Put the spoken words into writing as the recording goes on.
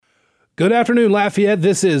Good afternoon, Lafayette.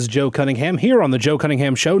 This is Joe Cunningham here on the Joe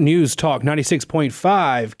Cunningham Show, News Talk 96.5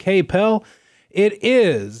 KPEL. It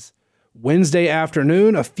is Wednesday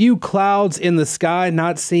afternoon, a few clouds in the sky,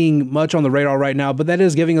 not seeing much on the radar right now, but that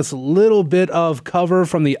is giving us a little bit of cover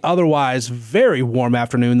from the otherwise very warm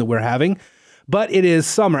afternoon that we're having. But it is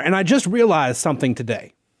summer, and I just realized something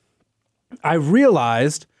today. I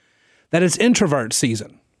realized that it's introvert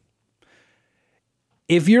season.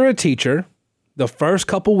 If you're a teacher, the first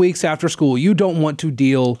couple weeks after school, you don't want to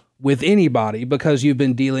deal with anybody because you've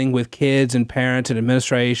been dealing with kids and parents and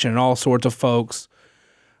administration and all sorts of folks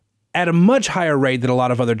at a much higher rate than a lot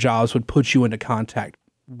of other jobs would put you into contact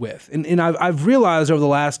with. And I've realized over the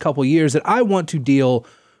last couple years that I want to deal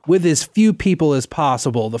with as few people as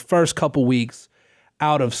possible the first couple weeks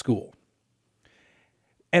out of school.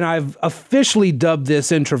 And I've officially dubbed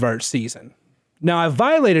this introvert season. Now, I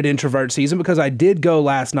violated introvert season because I did go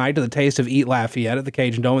last night to the Taste of Eat Lafayette at the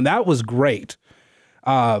Cajun Dome, and that was great.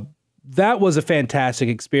 That was a fantastic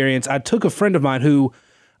experience. I took a friend of mine who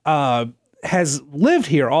has lived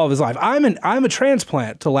here all of his life. I'm a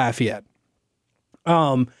transplant to Lafayette,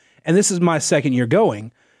 and this is my second year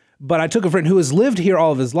going. But I took a friend who has lived here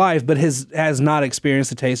all of his life, but has not experienced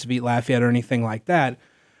the Taste of Eat Lafayette or anything like that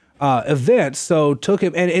event. So took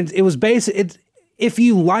him, and it was basic. If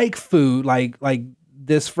you like food, like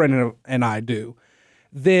this friend and I do,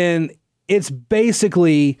 then it's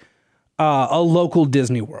basically a local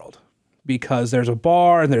Disney World because there's a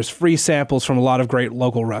bar and there's free samples from a lot of great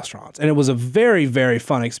local restaurants. And it was a very, very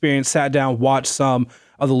fun experience. Sat down, watched some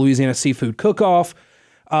of the Louisiana Seafood Cook-Off.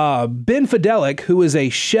 Ben Fidelic, who is a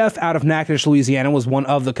chef out of Natchitoches, Louisiana, was one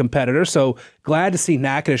of the competitors. So glad to see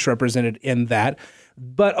Natchitoches represented in that.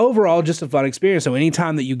 But overall, just a fun experience. So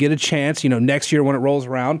anytime that you get a chance, next year when it rolls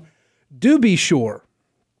around, do be sure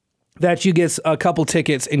that you get a couple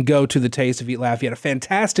tickets and go to the Taste of Eat Lafayette. A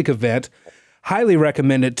fantastic event. Highly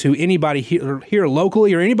recommend it to anybody here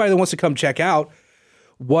locally or anybody that wants to come check out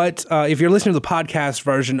what, if you're listening to the podcast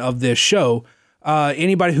version of this show,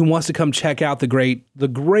 anybody who wants to come check out the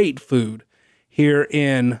great food here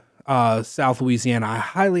in South Louisiana, I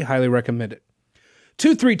highly, highly recommend it.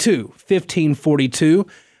 232-1542.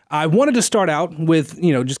 I wanted to start out with,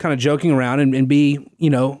 just kind of joking around and be,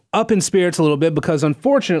 up in spirits a little bit because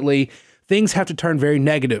unfortunately things have to turn very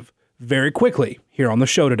negative very quickly here on the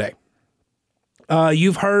show today.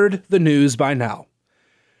 You've heard the news by now.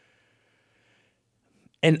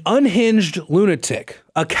 An unhinged lunatic,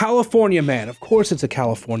 a California man, of course it's a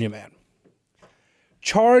California man,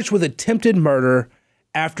 charged with attempted murder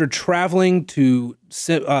after traveling to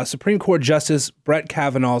Supreme Court Justice Brett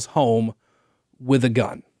Kavanaugh's home with a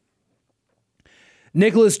gun.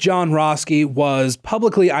 Nicholas John Roski was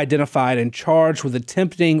publicly identified and charged with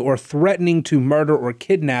attempting or threatening to murder or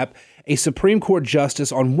kidnap a Supreme Court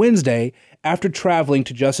justice on Wednesday after traveling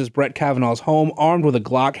to Justice Brett Kavanaugh's home armed with a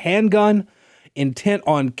Glock handgun, intent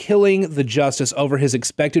on killing the justice over his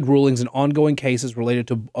expected rulings in ongoing cases related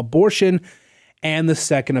to abortion and the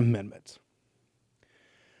Second Amendment.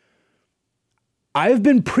 I've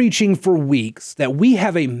been preaching for weeks that we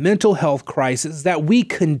have a mental health crisis that we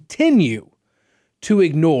continue to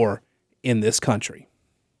ignore in this country.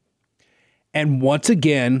 And once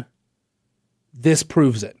again, this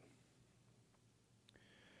proves it.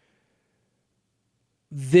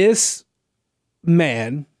 This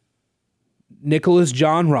man, Nicholas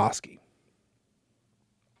John Roski,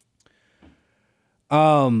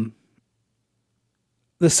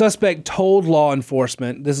 the suspect told law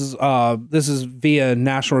enforcement, this is via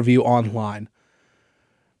National Review Online.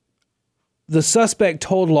 The suspect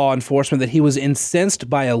told law enforcement that he was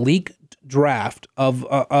incensed by a leaked draft of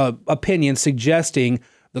opinion suggesting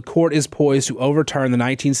the court is poised to overturn the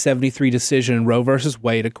 1973 decision in Roe v.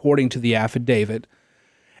 Wade, according to the affidavit,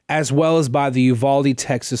 as well as by the Uvalde,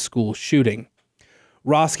 Texas school shooting.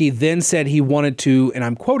 Roski then said he wanted to, and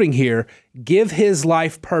I'm quoting here, give his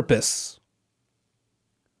life purpose.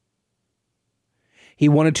 He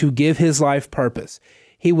wanted to give his life purpose.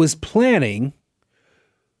 He was planning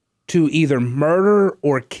to either murder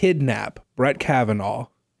or kidnap Brett Kavanaugh,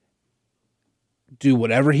 do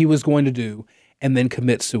whatever he was going to do, and then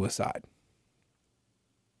commit suicide.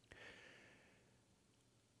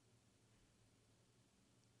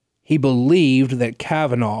 He believed that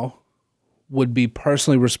Kavanaugh would be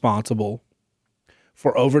personally responsible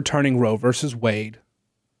for overturning Roe versus Wade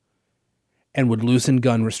and would loosen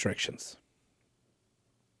gun restrictions.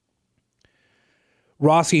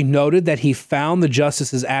 Roski noted that he found the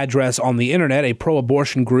justice's address on the internet, a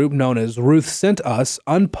pro-abortion group known as Ruth Sent Us,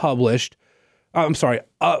 published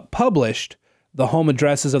the home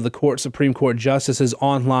addresses of the Supreme Court justices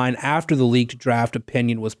online after the leaked draft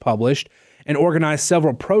opinion was published and organized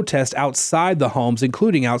several protests outside the homes,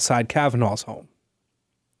 including outside Kavanaugh's home.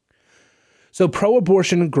 So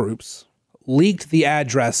pro-abortion groups leaked the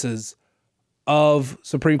addresses of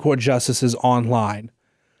Supreme Court justices online.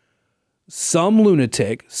 Some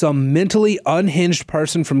lunatic, some mentally unhinged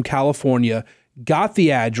person from California got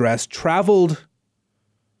the address, traveled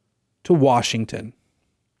to Washington,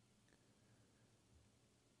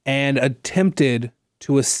 and attempted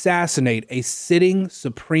to assassinate a sitting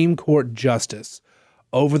Supreme Court justice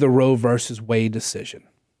over the Roe versus Wade decision.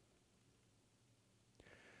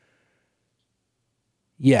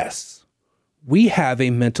 Yes, we have a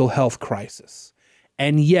mental health crisis.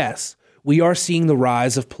 And yes, we are seeing the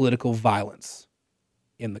rise of political violence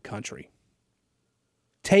in the country.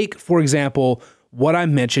 Take, for example, what I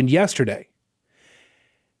mentioned yesterday.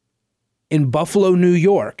 In Buffalo, New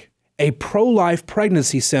York, a pro-life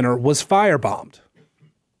pregnancy center was firebombed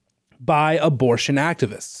by abortion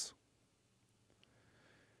activists.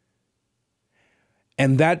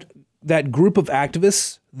 And that group of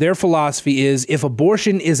activists, their philosophy is, if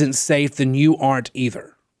abortion isn't safe, then you aren't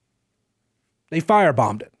either. They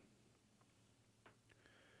firebombed it.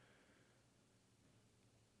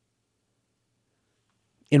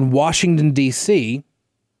 In Washington, D.C.,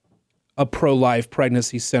 a pro-life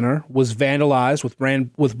pregnancy center was vandalized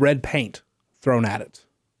with red paint thrown at it.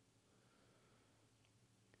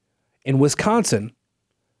 In Wisconsin,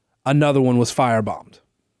 another one was firebombed.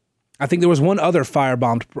 I think there was one other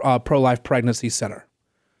firebombed pro-life pregnancy center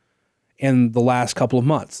in the last couple of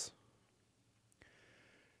months.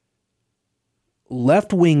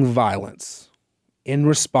 Left-wing violence in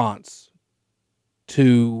response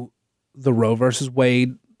to the Roe versus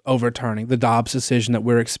Wade overturning, the Dobbs decision that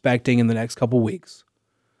we're expecting in the next couple of weeks.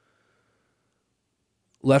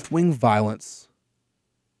 Left-wing violence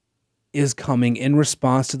is coming in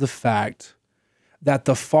response to the fact that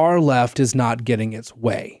the far left is not getting its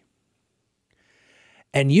way.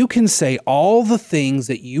 And you can say all the things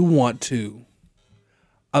that you want to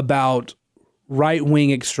about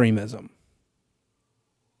right-wing extremism.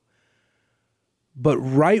 But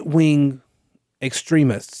right-wing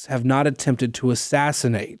extremists have not attempted to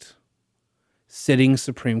assassinate sitting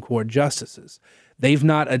Supreme Court justices. They've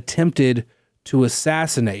not attempted to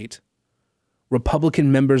assassinate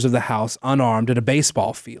Republican members of the House unarmed at a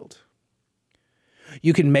baseball field.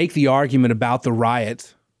 You can make the argument about the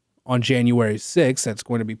riot on January 6th. That's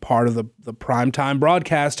going to be part of the primetime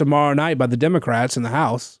broadcast tomorrow night by the Democrats in the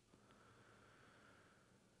House.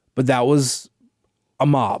 But that was a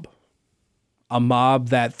mob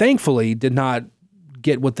that thankfully did not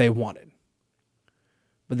get what they wanted.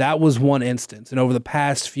 But that was one instance. And over the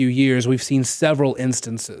past few years, we've seen several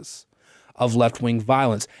instances of left-wing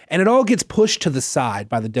violence. And it all gets pushed to the side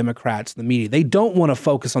by the Democrats and the media. They don't want to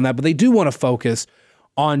focus on that, but they do want to focus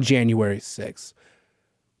on January 6th.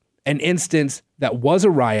 An instance that was a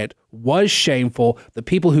riot, was shameful. The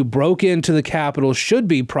people who broke into the Capitol should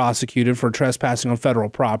be prosecuted for trespassing on federal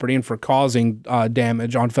property and for causing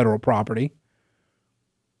damage on federal property.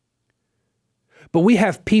 But we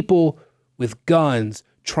have people with guns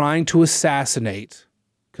trying to assassinate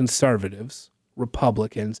conservatives,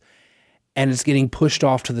 Republicans, and it's getting pushed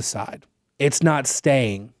off to the side. It's not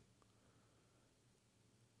staying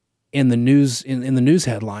in the news in the news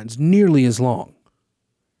headlines nearly as long.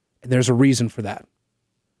 And there's a reason for that.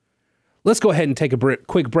 Let's go ahead and take a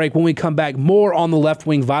quick break. When we come back, more on the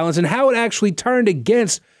left-wing violence and how it actually turned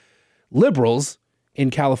against liberals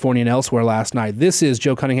in California and elsewhere last night. This is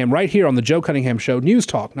Joe Cunningham right here on the Joe Cunningham Show, News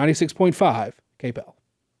Talk 96.5 KPEL.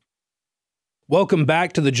 Welcome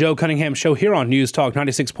back to the Joe Cunningham Show here on News Talk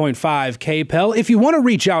 96.5 KPEL. If you want to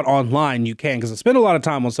reach out online, you can, because I spend a lot of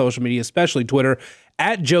time on social media, especially Twitter,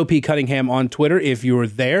 at Joe P. Cunningham on Twitter if you're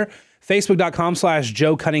there.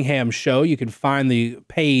 Facebook.com/Joe Cunningham Show. You can find the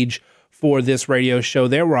page for this radio show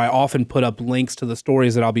there where I often put up links to the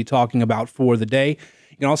stories that I'll be talking about for the day.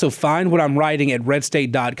 You can also find what I'm writing at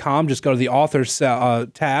redstate.com. Just go to the authors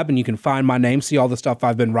tab and you can find my name, see all the stuff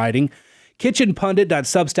I've been writing.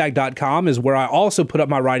 kitchenpundit.substack.com is where I also put up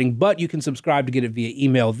my writing, but you can subscribe to get it via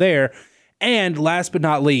email there. And last but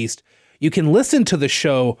not least, you can listen to the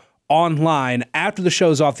show online after the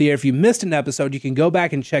show's off the air. If you missed an episode, you can go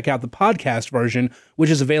back and check out the podcast version, which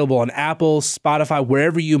is available on Apple, Spotify,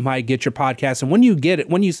 wherever you might get your podcasts. And when you get it,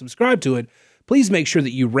 when you subscribe to it, please make sure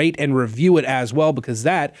that you rate and review it as well, because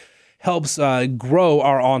that helps grow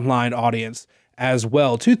our online audience as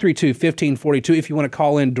well. 232-1542 if you want to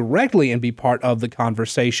call in directly and be part of the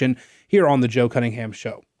conversation here on the Joe Cunningham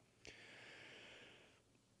Show.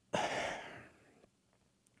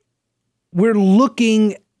 we're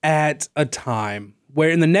looking at a time where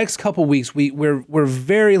in the next couple weeks, we're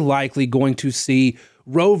very likely going to see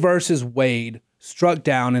Roe versus Wade struck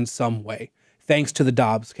down in some way, thanks to the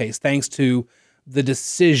Dobbs case, thanks to the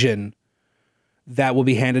decision that will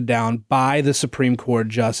be handed down by the Supreme Court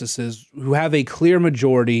justices who have a clear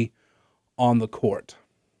majority on the court.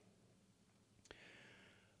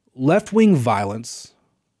 Left-wing violence,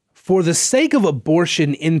 for the sake of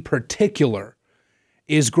abortion in particular,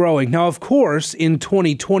 is growing. Now, of course, in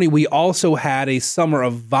 2020, we also had a summer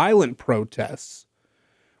of violent protests.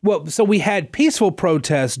 Well, so we had peaceful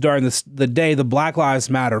protests during the day, the Black Lives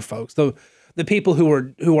Matter folks, the people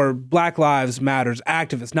who are Black Lives Matters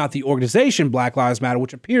activists, not the organization Black Lives Matter,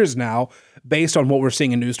 which appears now, based on what we're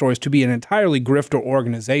seeing in news stories, to be an entirely grifter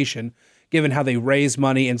organization, given how they raise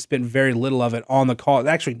money and spend very little of it on the cause.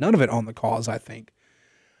 Actually, none of it on the cause, I think.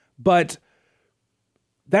 But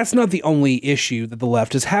that's not the only issue that the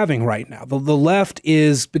left is having right now. The left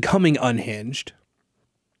is becoming unhinged.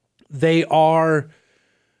 They are,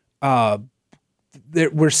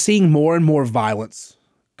 we're seeing more and more violence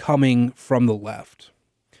coming from the left.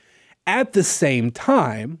 At the same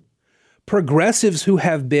time, progressives who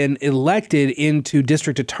have been elected into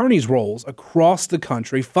district attorneys' roles across the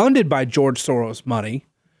country, funded by George Soros money,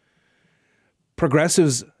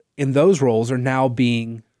 progressives in those roles are now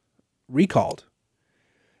being recalled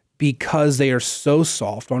because they are so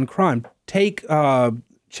soft on crime. Take Chesa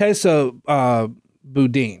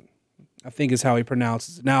Boudin, I think is how he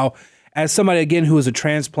pronounces it. Now, as somebody, again, who is a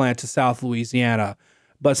transplant to South Louisiana,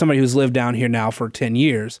 but somebody who's lived down here now for 10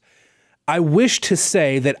 years, I wish to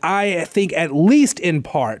say that I think at least in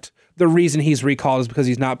part the reason he's recalled is because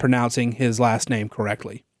he's not pronouncing his last name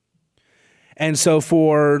correctly. And so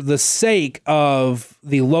for the sake of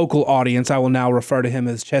the local audience, I will now refer to him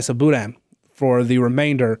as Chesa Boudin for the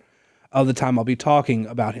remainder of the time I'll be talking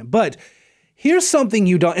about him. But here's something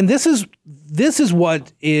you don't, and this is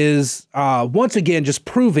what is once again just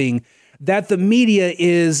proving that the media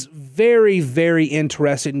is very, very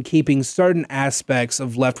interested in keeping certain aspects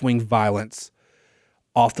of left-wing violence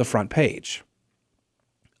off the front page.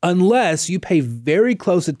 Unless you pay very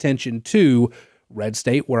close attention to Red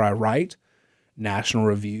State, where I write, National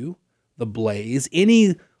Review, The Blaze,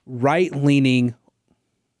 any right-leaning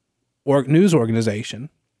news organization,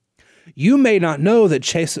 you may not know that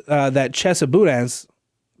Chesa Boudin's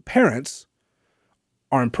parents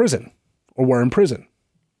are in prison or were in prison.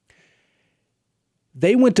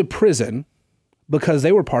 They went to prison because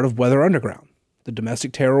they were part of Weather Underground, the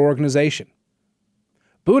domestic terror organization.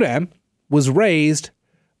 Boudin was raised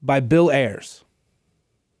by Bill Ayers.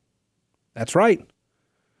 That's right.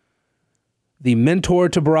 The mentor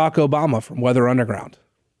to Barack Obama from Weather Underground.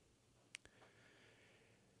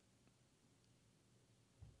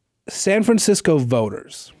 San Francisco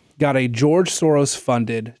voters got a George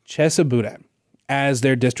Soros-funded Chesa Boudin as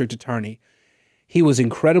their district attorney. He was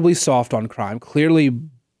incredibly soft on crime, clearly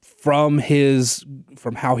from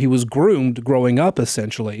how he was groomed growing up,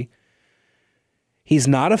 essentially. He's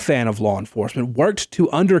not a fan of law enforcement, worked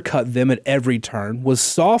to undercut them at every turn, was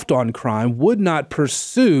soft on crime, would not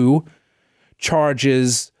pursue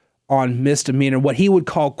charges on misdemeanor, what he would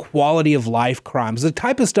call quality of life crimes, the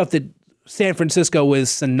type of stuff that San Francisco is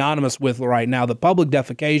synonymous with right now, the public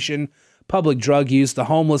defecation, public drug use, the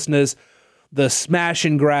homelessness, the smash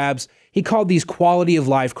and grabs. He called these quality of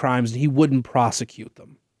life crimes and he wouldn't prosecute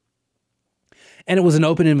them. And it was an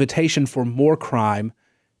open invitation for more crime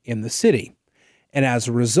in the city. And as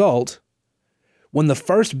a result, when the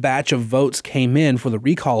first batch of votes came in for the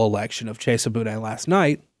recall election of Chesa Boudin last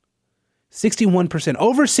night,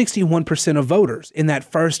 over 61% of voters in that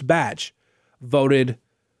first batch voted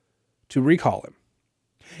to recall him.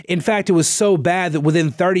 In fact, it was so bad that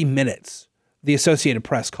within 30 minutes, the Associated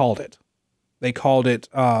Press called it. They called it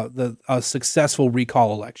a successful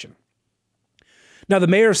recall election. Now, the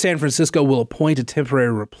mayor of San Francisco will appoint a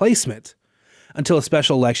temporary replacement until a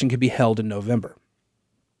special election can be held in November.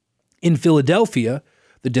 In Philadelphia,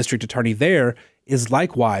 the district attorney there is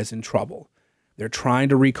likewise in trouble. They're trying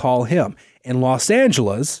to recall him. In Los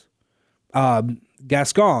Angeles,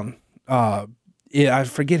 Gascon, I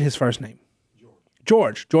forget his first name.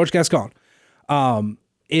 George Gascon,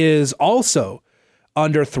 is also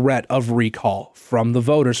under threat of recall from the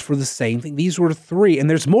voters for the same thing. These were three, and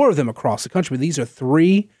there's more of them across the country, but these are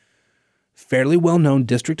three fairly well-known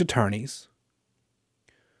district attorneys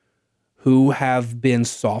who have been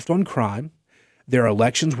soft on crime. Their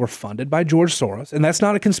elections were funded by George Soros, and that's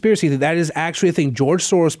not a conspiracy. That is actually a thing. George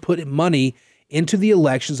Soros put money into the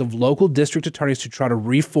elections of local district attorneys to try to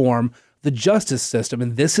reform the justice system,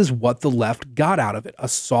 and this is what the left got out of it. A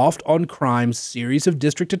soft on crime series of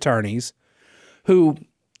district attorneys who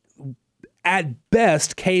at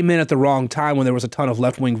best came in at the wrong time when there was a ton of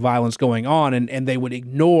left-wing violence going on, and they would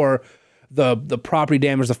ignore the property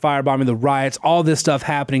damage, the firebombing, the riots, all this stuff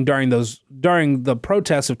happening during the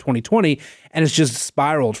protests of 2020, and it's just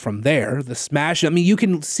spiraled from there. The smash, I mean, you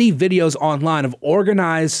can see videos online of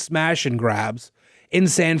organized smash and grabs in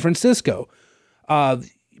San Francisco.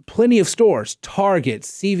 Plenty of stores, Target,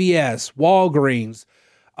 CVS, Walgreens,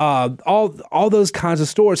 all those kinds of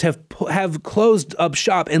stores have closed up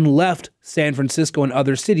shop and left San Francisco and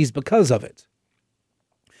other cities because of it.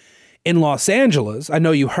 In Los Angeles, I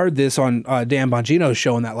know you heard this on Dan Bongino's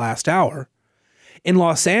show in that last hour. In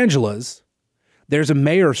Los Angeles, there's a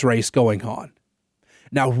mayor's race going on.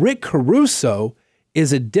 Now, Rick Caruso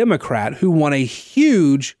is a Democrat who won a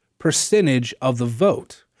huge percentage of the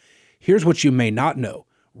vote. Here's what you may not know.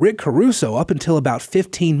 Rick Caruso, up until about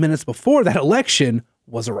 15 minutes before that election,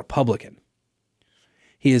 was a Republican.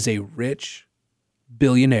 He is a rich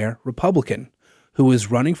billionaire Republican who is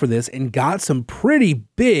running for this and got some pretty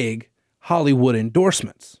big Hollywood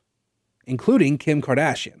endorsements, including Kim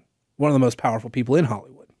Kardashian, one of the most powerful people in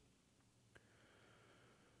Hollywood.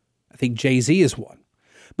 I think Jay-Z is one.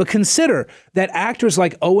 But consider that actors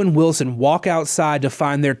like Owen Wilson walk outside to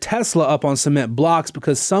find their Tesla up on cement blocks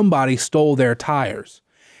because somebody stole their tires.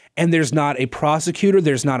 And there's not a prosecutor,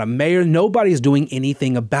 there's not a mayor, nobody's doing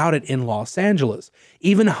anything about it in Los Angeles.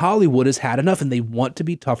 Even Hollywood has had enough and they want to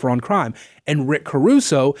be tougher on crime. And Rick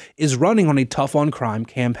Caruso is running on a tough on crime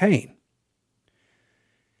campaign.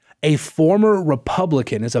 A former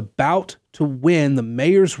Republican is about to win the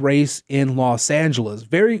mayor's race in Los Angeles.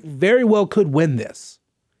 Very, very well could win this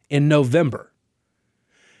in November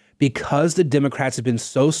because the Democrats have been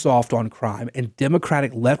so soft on crime and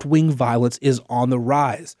Democratic left-wing violence is on the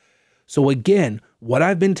rise. So again, what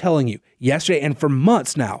I've been telling you yesterday and for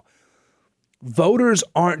months now, voters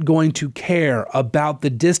aren't going to care about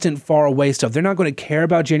the distant, far away stuff. They're not going to care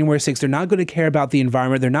about January 6th. They're not going to care about the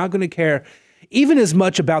environment. They're not going to care even as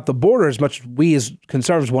much about the border as much as we as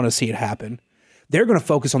conservatives want to see it happen. They're going to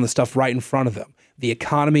focus on the stuff right in front of them, the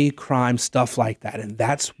economy, crime, stuff like that. And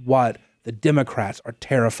that's what the Democrats are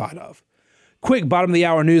terrified of. Quick bottom of the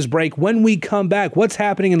hour news break. When we come back, what's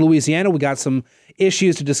happening in Louisiana? We got some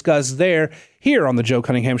issues to discuss there here on the Joe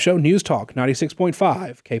Cunningham Show, News Talk 96.5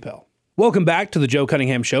 KPEL. Welcome back to the Joe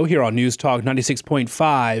Cunningham Show here on News Talk 96.5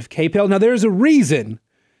 KPEL. Now, there's a reason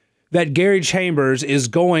that Gary Chambers is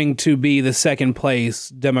going to be the second place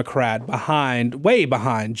Democrat way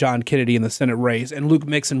behind John Kennedy in the Senate race, and Luke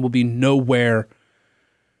Mixon will be nowhere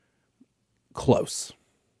close.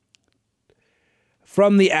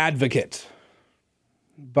 From The Advocate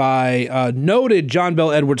by noted John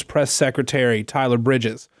Bel Edwards press secretary Tyler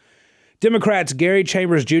Bridges. Democrats Gary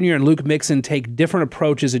Chambers Jr. and Luke Mixon take different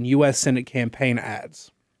approaches in U.S. Senate campaign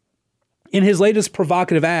ads. In his latest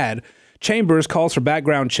provocative ad, Chambers calls for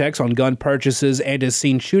background checks on gun purchases and is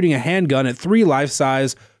seen shooting a handgun at 3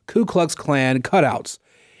 life-size Ku Klux Klan cutouts.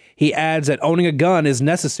 He adds that owning a gun is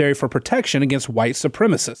necessary for protection against white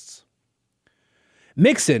supremacists.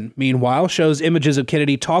 Mixon, meanwhile, shows images of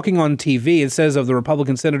Kennedy talking on TV and says of the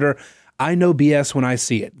Republican senator, "I know BS when I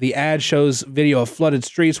see it." The ad shows video of flooded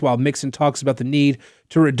streets while Mixon talks about the need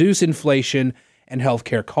to reduce inflation and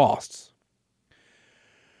healthcare costs.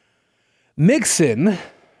 Mixon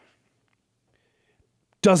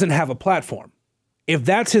doesn't have a platform. If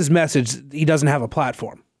that's his message, he doesn't have a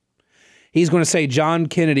platform. He's going to say John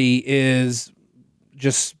Kennedy is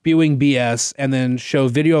just spewing BS and then show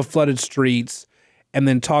video of flooded streets and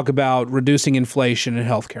then talk about reducing inflation and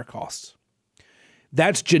healthcare costs.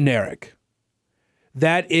 That's generic.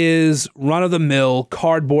 That is run-of-the-mill,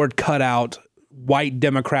 cardboard cutout, white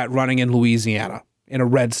Democrat running in Louisiana, in a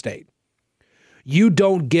red state. You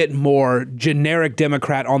don't get more generic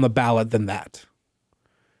Democrat on the ballot than that.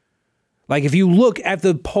 Like, if you look at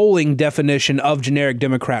the polling definition of generic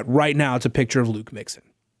Democrat right now, it's a picture of Luke Mixon.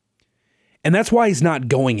 And that's why he's not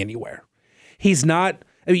going anywhere. He's not...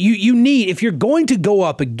 You need, if you're going to go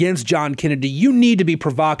up against John Kennedy, you need to be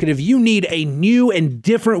provocative. You need a new and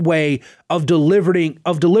different way of delivering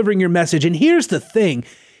your message. And here's the thing.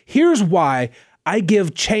 Here's why I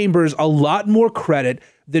give Chambers a lot more credit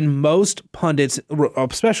than most pundits,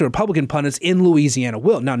 especially Republican pundits in Louisiana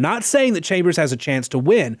will. Now, not saying that Chambers has a chance to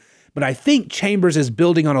win, but I think Chambers is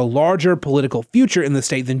building on a larger political future in the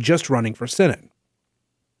state than just running for Senate.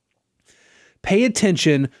 Pay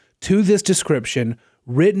attention to this description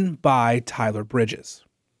written by Tyler Bridges.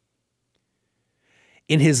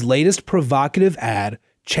 In his latest provocative ad,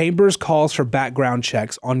 Chambers calls for background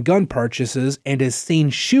checks on gun purchases and is seen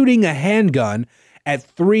shooting a handgun at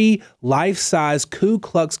 3 life-size Ku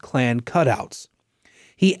Klux Klan cutouts.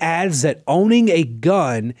 He adds that owning a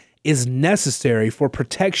gun is necessary for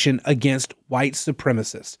protection against white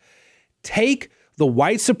supremacists. Take the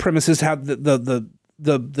white supremacists have the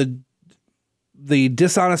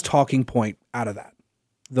dishonest talking point out of that.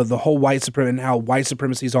 The whole white supremacy and how white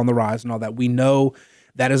supremacy is on the rise and all that. We know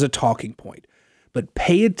that is a talking point. But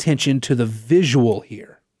pay attention to the visual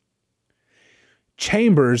here.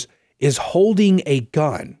 Chambers is holding a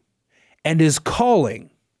gun and is calling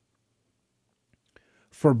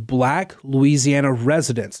for Black Louisiana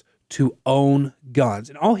residents to own guns.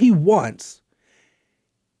 And all he wants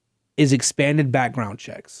is expanded background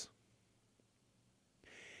checks.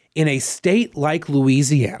 In a state like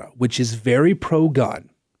Louisiana, which is very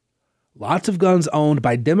pro-gun, lots of guns owned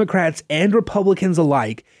by Democrats and Republicans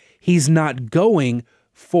alike, he's not going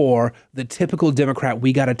for the typical Democrat,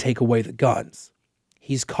 we got to take away the guns.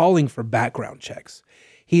 He's calling for background checks.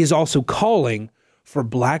 He is also calling for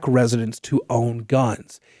Black residents to own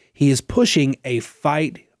guns. He is pushing a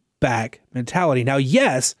fight back mentality. Now,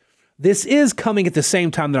 yes, this is coming at the same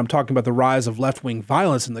time that I'm talking about the rise of left-wing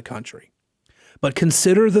violence in the country. But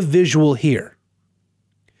consider the visual here.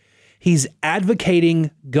 He's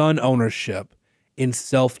advocating gun ownership in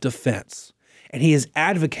self-defense, and he is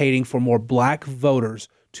advocating for more Black voters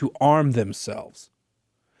to arm themselves.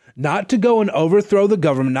 Not to go and overthrow the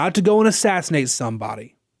government, not to go and assassinate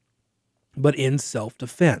somebody, but in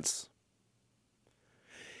self-defense.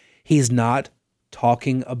 He's not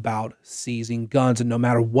talking about seizing guns, and no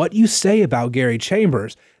matter what you say about Gary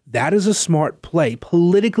Chambers, that is a smart play.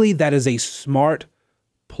 Politically, that is a smart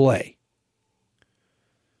play.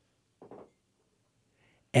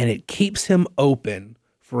 And it keeps him open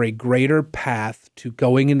for a greater path to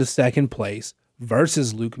going into second place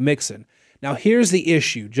versus Luke Mixon. Now, here's the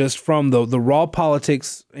issue, just from the raw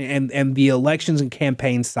politics and the elections and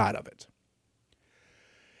campaign side of it.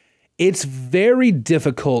 It's very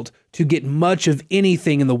difficult to get much of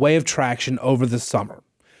anything in the way of traction over the summer.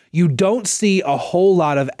 You don't see a whole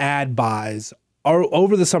lot of ad buys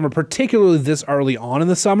over the summer, particularly this early on in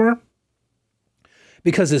the summer,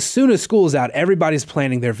 because as soon as school is out, everybody's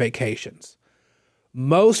planning their vacations.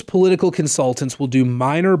 Most political consultants will do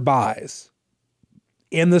minor buys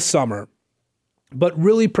in the summer, but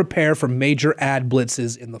really prepare for major ad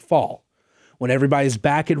blitzes in the fall. When everybody's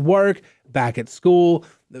back at work, back at school,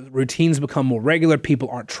 the routines become more regular, people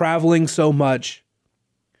aren't traveling so much.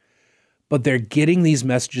 But they're getting these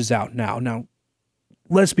messages out now. Now,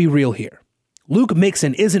 let's be real here. Luke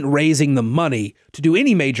Mixon isn't raising the money to do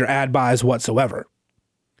any major ad buys whatsoever.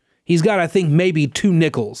 He's got, I think, maybe 2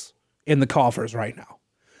 nickels in the coffers right now.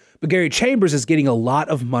 But Gary Chambers is getting a lot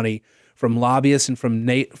of money from lobbyists and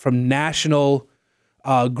from national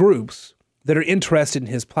groups that are interested in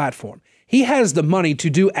his platform. He has the money to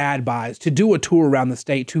do ad buys, to do a tour around the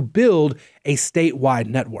state, to build a statewide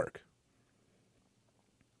network.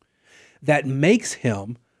 That makes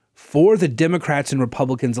him, for the Democrats and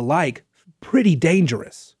Republicans alike, pretty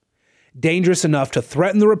dangerous. Dangerous enough to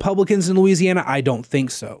threaten the Republicans in Louisiana? I don't think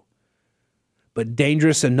so. But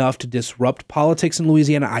dangerous enough to disrupt politics in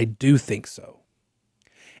Louisiana? I do think so.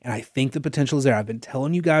 And I think the potential is there. I've been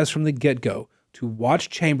telling you guys from the get-go to watch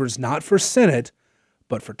Chambers not for Senate,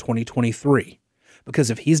 but for 2023.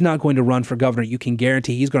 Because if he's not going to run for governor, you can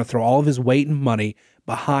guarantee he's going to throw all of his weight and money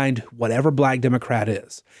behind whatever Black Democrat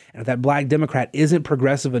is. And if that Black Democrat isn't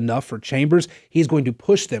progressive enough for Chambers, he's going to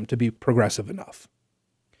push them to be progressive enough.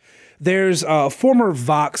 There's a former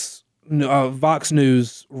Vox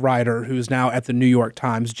News writer who's now at the New York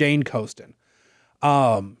Times, Jane Coaston.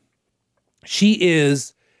 She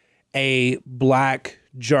is a Black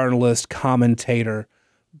journalist, commentator,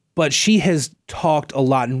 but she has talked a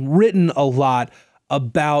lot and written a lot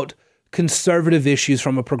about conservative issues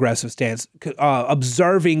from a progressive stance,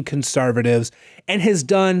 observing conservatives, and has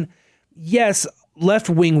done, yes,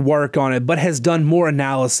 left-wing work on it, but has done more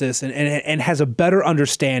analysis and has a better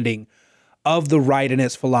understanding of the right and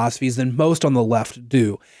its philosophies than most on the left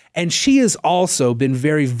do. And she has also been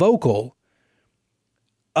very vocal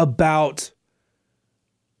about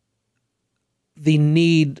the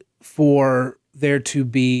need for there to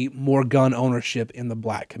be more gun ownership in the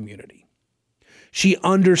Black community. She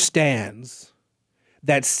understands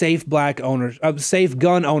that safe gun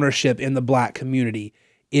ownership in the Black community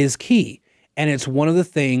is key. And it's one of the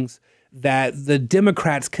things that the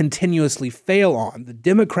Democrats continuously fail on. The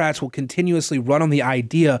Democrats will continuously run on the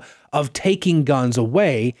idea of taking guns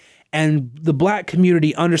away. And the Black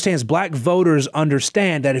community understands, Black voters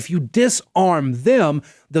understand that if you disarm them,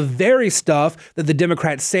 the very stuff that the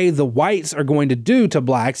Democrats say the whites are going to do to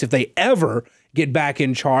Blacks if they ever get back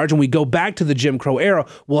in charge and we go back to the Jim Crow era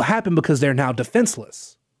will happen because they're now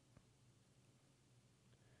defenseless.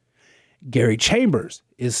 Gary Chambers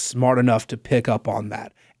is smart enough to pick up on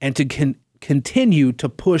that and to continue to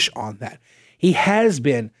push on that. He has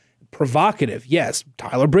been provocative. Yes,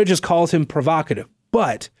 Tyler Bridges calls him provocative,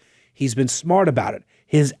 but he's been smart about it.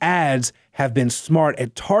 His ads have been smart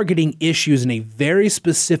at targeting issues in a very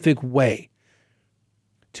specific way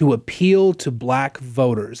to appeal to black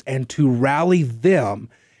voters and to rally them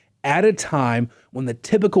at a time when the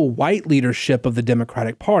typical white leadership of the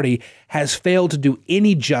Democratic Party has failed to do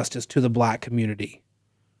any justice to the black community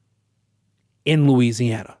in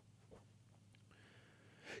Louisiana.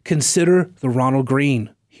 Consider the Ronald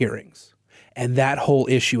Greene hearings and that whole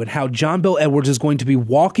issue and how John Bel Edwards is going to be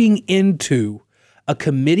walking into a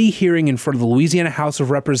committee hearing in front of the Louisiana House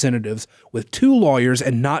of Representatives with 2 lawyers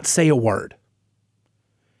and not say a word.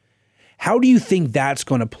 How do you think that's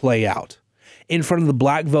going to play out in front of the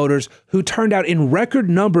black voters who turned out in record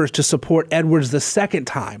numbers to support Edwards the second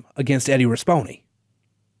time against Eddie Rispone?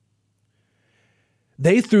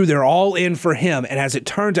 They threw their all in for him, and as it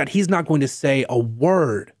turns out, he's not going to say a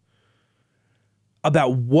word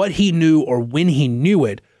about what he knew or when he knew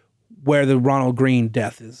it, where the Ronald Greene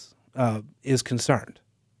death is concerned.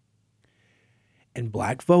 And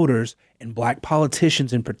black voters and black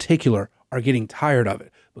politicians in particular are getting tired of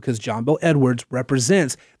it because John Bel Edwards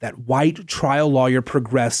represents that white trial lawyer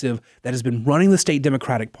progressive that has been running the state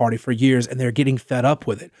Democratic Party for years, and they're getting fed up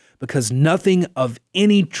with it because nothing of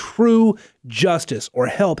any true justice or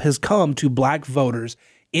help has come to black voters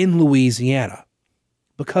in Louisiana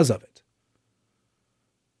because of it.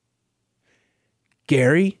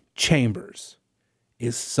 Gary Chambers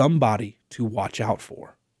is somebody to watch out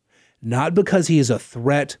for, not because he is a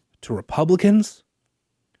threat to Republicans,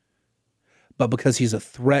 but because he's a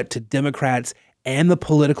threat to Democrats and the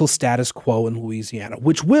political status quo in Louisiana,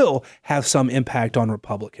 which will have some impact on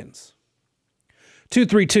Republicans.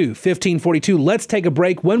 232-1542. Let's take a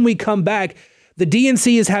break. When we come back, the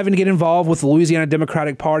DNC is having to get involved with the Louisiana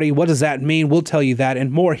Democratic Party. What does that mean? We'll tell you that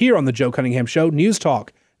and more here on the Joe Cunningham Show, News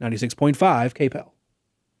Talk 96.5 KPEL.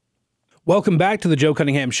 Welcome back to the Joe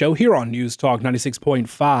Cunningham Show here on News Talk 96.5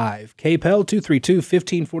 KPEL.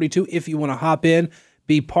 232-1542. If you want to hop in,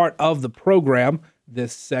 be part of the program,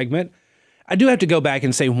 this segment. I do have to go back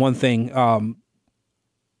and say one thing.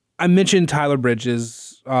 I mentioned Tyler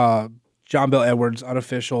Bridges, John Bel Edwards,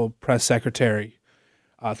 unofficial press secretary,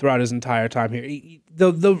 throughout his entire time here.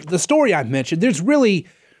 The story I mentioned, there's really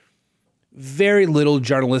very little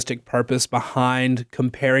journalistic purpose behind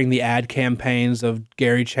comparing the ad campaigns of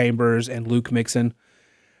Gary Chambers and Luke Mixon,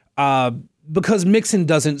 because Mixon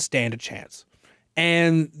doesn't stand a chance.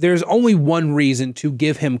 And there's only one reason to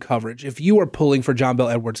give him coverage if you are pulling for John Bel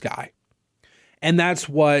Edwards' guy. And that's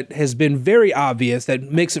what has been very obvious, that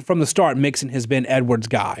Mixon, from the start, Mixon has been Edwards'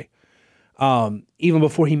 guy. Even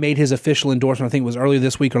before he made his official endorsement, I think it was earlier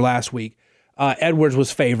this week or last week, Edwards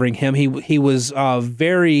was favoring him. He was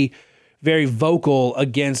very, very vocal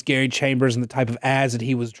against Gary Chambers and the type of ads that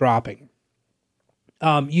he was dropping.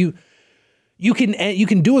 You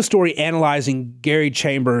can do a story analyzing Gary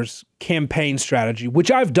Chambers' campaign strategy, which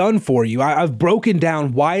I've done for you. I've broken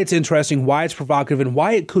down why it's interesting, why it's provocative, and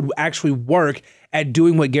why it could actually work at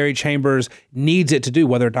doing what Gary Chambers needs it to do.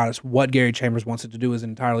 Whether or not it's what Gary Chambers wants it to do is an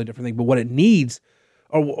entirely different thing, but what it needs,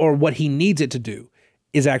 or what he needs it to do,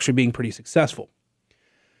 is actually being pretty successful.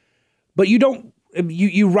 But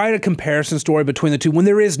you write a comparison story between the two when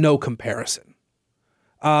there is no comparison.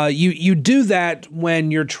 You do that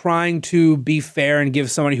when you're trying to be fair and give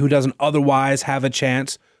somebody who doesn't otherwise have a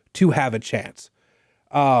chance to have a chance.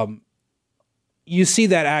 You see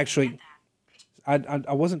that actually.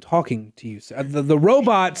 I wasn't talking to you. The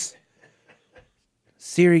robots.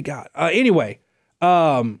 Siri got. Anyway,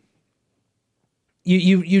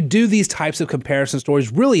 you do these types of comparison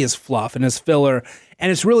stories really as fluff and as filler,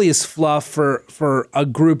 and it's really as fluff for a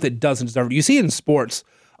group that doesn't deserve it. You see it in sports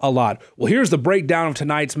a lot. Well, here's the breakdown of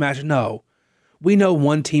tonight's match. No, we know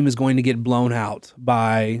one team is going to get blown out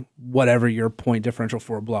by whatever your point differential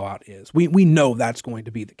for a blowout is. We know that's going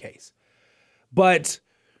to be the case. But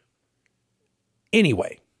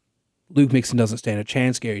anyway, Luke Mixon doesn't stand a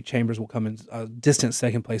chance. Gary Chambers will come in a distant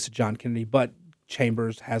second place to John Kennedy, but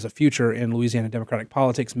Chambers has a future in Louisiana Democratic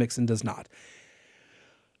politics. Mixon does not.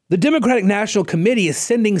 The Democratic National Committee is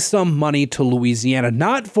sending some money to Louisiana,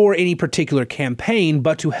 not for any particular campaign,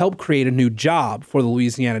 but to help create a new job for the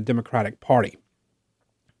Louisiana Democratic Party.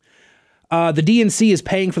 The DNC is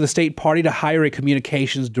paying for the state party to hire a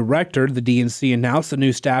communications director. The DNC announced the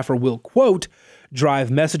new staffer will, quote, drive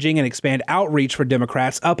messaging and expand outreach for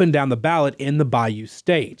Democrats up and down the ballot in the Bayou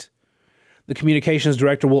State. The communications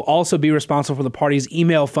director will also be responsible for the party's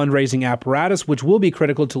email fundraising apparatus, which will be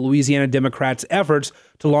critical to Louisiana Democrats' efforts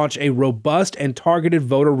to launch a robust and targeted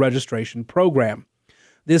voter registration program.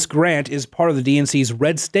 This grant is part of the DNC's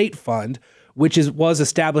Red State Fund, which was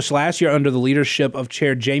established last year under the leadership of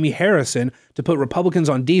Chair Jamie Harrison to put Republicans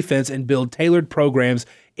on defense and build tailored programs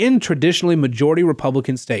in traditionally majority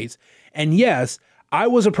Republican states. And yes, I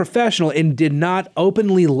was a professional and did not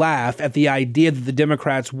openly laugh at the idea that the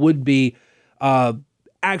Democrats would be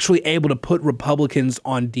actually able to put Republicans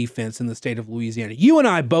on defense in the state of Louisiana. You and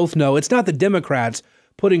I both know it's not the Democrats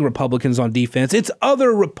putting Republicans on defense, it's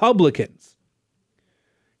other Republicans.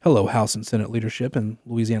 Hello, House and Senate leadership and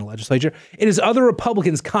Louisiana legislature. It is other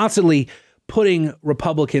Republicans constantly putting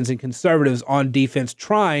Republicans and conservatives on defense,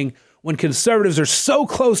 trying when conservatives are so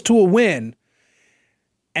close to a win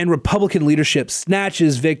and Republican leadership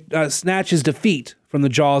snatches defeat from the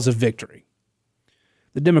jaws of victory.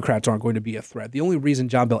 The Democrats aren't going to be a threat. The only reason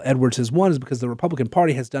John Bel Edwards has won is because the Republican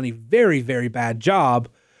Party has done a very, very bad job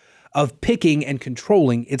of picking and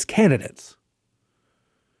controlling its candidates.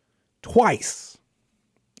 Twice.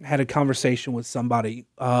 I had a conversation with somebody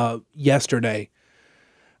yesterday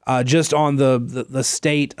just on the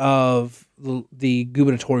state of the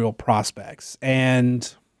gubernatorial prospects.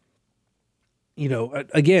 And, you know,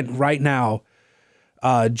 again, right now,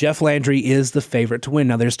 Jeff Landry is the favorite to win.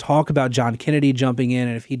 Now, there's talk about John Kennedy jumping in,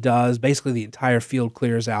 and if he does, basically the entire field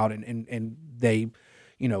clears out and they,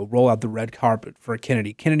 you know, roll out the red carpet for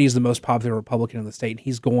Kennedy. Kennedy is the most popular Republican in the state, and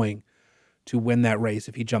he's going to win that race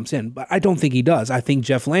if he jumps in. But I don't think he does. I think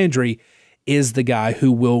Jeff Landry is the guy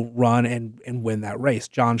who will run and win that race.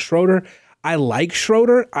 John Schroeder, I like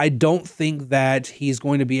Schroeder. I don't think that he's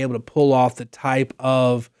going to be able to pull off the type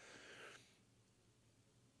of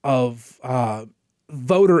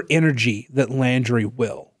voter energy that Landry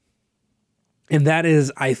will. And that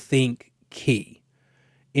is, I think, key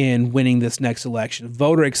in winning this next election.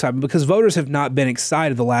 Voter excitement, because voters have not been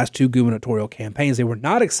excited the last two gubernatorial campaigns. They were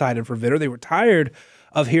not excited for Vitter. They were tired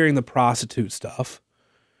of hearing the prostitute stuff.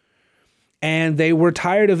 And they were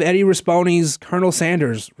tired of Eddie Risponi's Colonel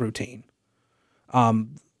Sanders routine.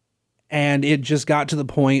 And it just got to the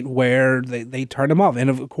point where they turned him off. And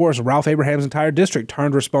of course, Ralph Abraham's entire district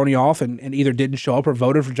turned Risponi off and either didn't show up or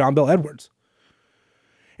voted for John Bel Edwards.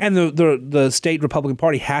 And the state Republican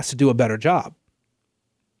Party has to do a better job.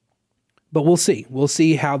 But we'll see. We'll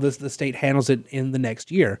see how the state handles it in the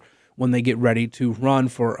next year when they get ready to run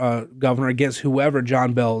for governor against whoever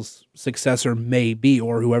John Bell's successor may be,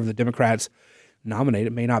 or whoever the Democrats nominate.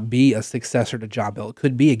 It may not be a successor to John Bell. It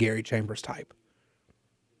could be a Gary Chambers type.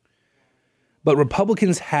 But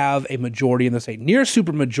Republicans have a majority in the state, near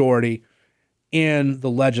supermajority in the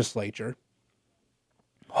legislature,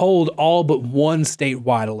 hold all but one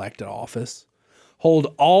statewide elected office,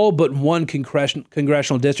 hold all but one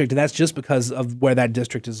congressional district, and that's just because of where that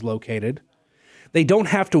district is located. They don't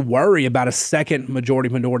have to worry about a second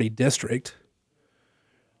majority-minority district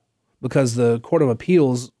because the Court of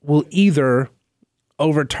Appeals will either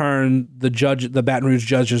overturn the Baton Rouge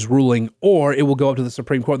judge's ruling, or it will go up to the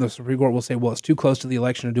Supreme Court, and the Supreme Court will say, well, it's too close to the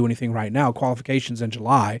election to do anything right now. Qualifications in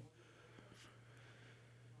July.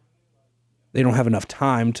 They don't have enough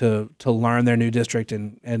time to learn their new district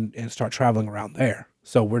and start traveling around there.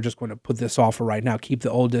 So we're just going to put this off for right now, keep the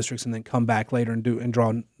old districts, and then come back later and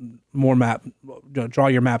draw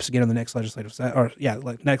your maps again in the next legislative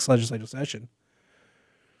session.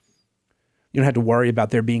 You don't have to worry about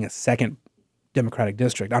there being a second Democratic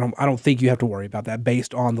district. I don't think you have to worry about that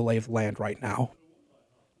based on the lay of the land right now.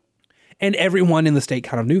 And everyone in the state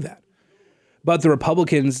kind of knew that. But the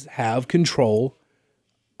Republicans have control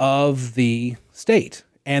of the state,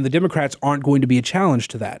 and the Democrats aren't going to be a challenge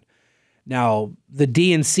to that. Now, the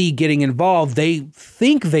DNC getting involved, they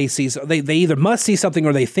think they see, they either must see something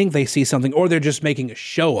or they think they see something, or they're just making a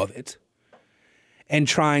show of it and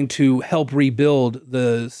trying to help rebuild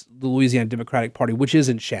the Louisiana Democratic Party, which is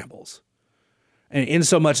in shambles. And in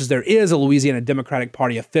so much as there is a Louisiana Democratic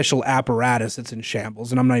Party official apparatus that's in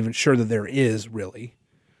shambles, and I'm not even sure that there is really.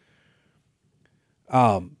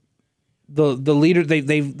 The leader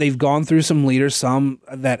they've gone through some leaders, some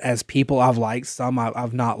that as people I've liked, some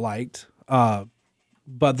I've not liked.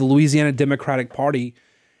 But the Louisiana Democratic Party,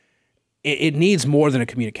 it needs more than a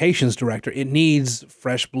communications director. It needs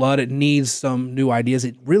fresh blood. It needs some new ideas.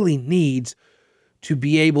 It really needs to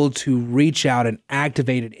be able to reach out and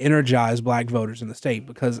activate and energize black voters in the state.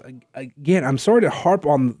 Because, again, I'm sorry to harp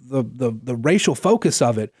on the racial focus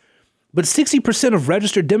of it, but 60% of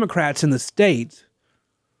registered Democrats in the state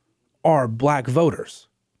are black voters.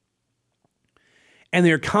 And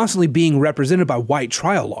they're constantly being represented by white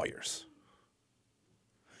trial lawyers.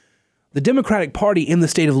 the Democratic Party in the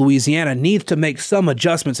state of Louisiana needs to make some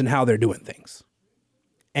adjustments in how they're doing things.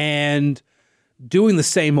 And doing the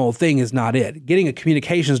same old thing is not it. Getting a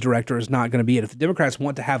communications director is not going to be it. If the Democrats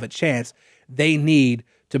want to have a chance, they need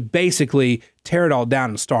to basically tear it all down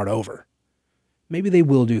and start over. Maybe they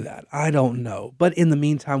will do that. I don't know. But in the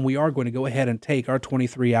meantime, we are going to go ahead and take our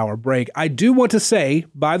 23-hour break. I do want to say,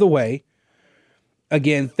 by the way,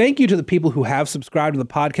 again, thank you to the people who have subscribed to the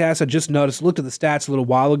podcast. I just looked at the stats a little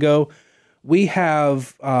while ago. We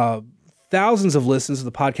have thousands of listens to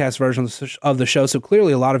the podcast version of the show, so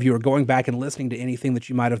clearly a lot of you are going back and listening to anything that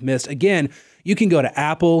you might have missed. Again, you can go to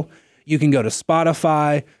Apple, you can go to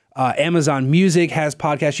Spotify, Amazon Music has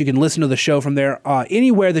podcasts. You can listen to the show from there.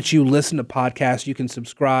 Anywhere that you listen to podcasts, you can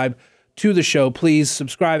subscribe to the show. Please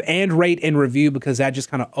subscribe and rate and review, because that just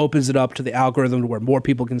kind of opens it up to the algorithm to where more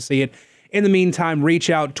people can see it. In the meantime, reach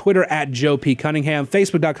out, Twitter at Joe P. Cunningham,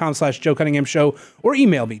 Facebook.com/Joe Cunningham Show, or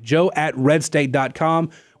email me, joe@redstate.com.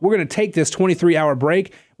 We're going to take this 23-hour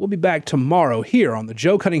break. We'll be back tomorrow here on the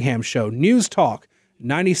Joe Cunningham Show, News Talk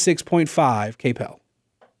 96.5 KPEL.